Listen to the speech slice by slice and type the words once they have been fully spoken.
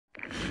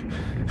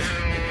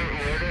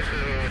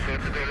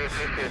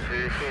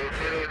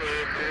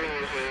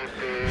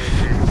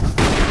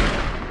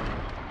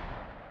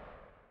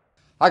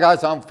Hi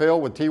guys, I'm Phil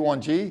with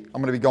T1G. I'm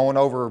going to be going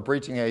over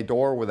breaching a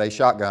door with a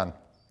shotgun.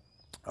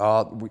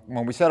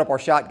 When we set up our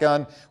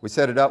shotgun, we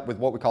set it up with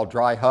what we call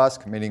dry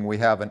husk, meaning we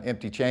have an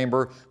empty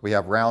chamber, we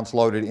have rounds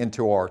loaded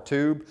into our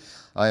tube,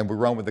 and we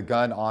run with the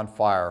gun on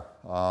fire.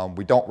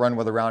 We don't run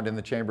with a round in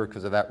the chamber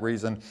because of that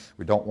reason.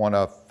 We don't want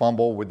to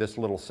fumble with this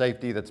little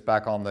safety that's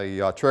back on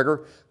the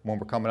trigger when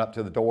we're coming up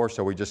to the door,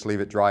 so we just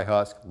leave it dry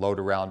husk, load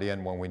a round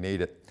in when we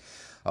need it.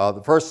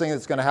 The first thing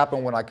that's going to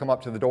happen when I come up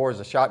to the door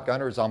as a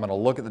shotgunner is I'm going to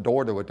look at the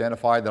door to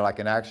identify that I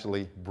can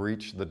actually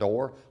breach the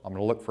door. I'm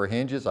going to look for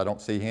hinges. I don't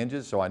see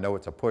hinges, so I know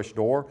it's a push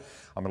door.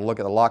 I'm going to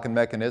look at the locking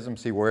mechanism,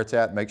 see where it's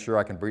at, make sure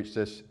I can breach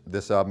this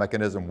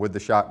mechanism with the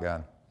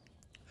shotgun.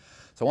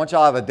 So once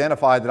I've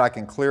identified that I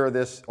can clear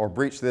this or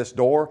breach this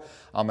door,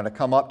 I'm going to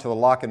come up to the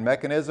locking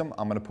mechanism.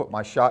 I'm going to put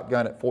my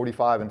shotgun at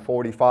 45 and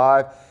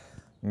 45,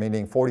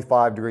 meaning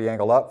 45-degree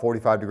angle up,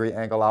 45-degree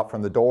angle out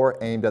from the door,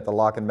 aimed at the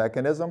locking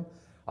mechanism.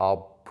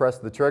 I'll press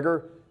the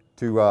trigger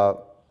to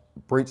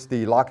breach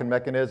the locking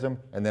mechanism,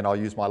 and then I'll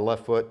use my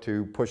left foot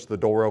to push the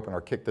door open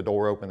or kick the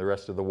door open the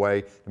rest of the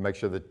way to make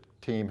sure the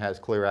team has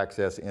clear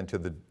access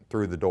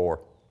through the door.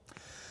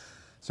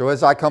 So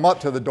as I come up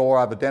to the door,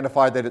 I've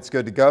identified that it's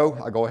good to go.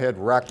 I go ahead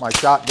and rack my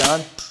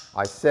shotgun.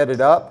 I set it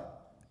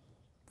up,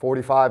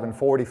 45 and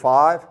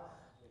 45.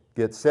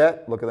 Get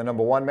set, look at the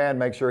number one man,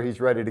 make sure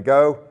he's ready to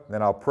go.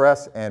 Then I'll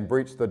press and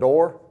breach the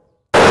door.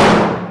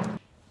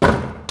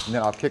 And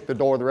then I'll kick the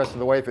door the rest of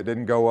the way if it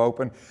didn't go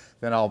open.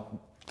 Then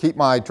I'll keep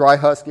my dry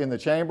husk in the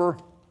chamber.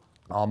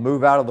 I'll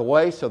move out of the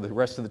way so the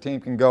rest of the team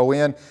can go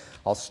in.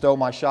 I'll stow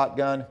my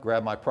shotgun,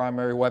 grab my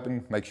primary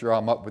weapon, make sure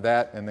I'm up with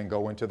that, and then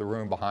go into the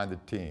room behind the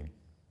team.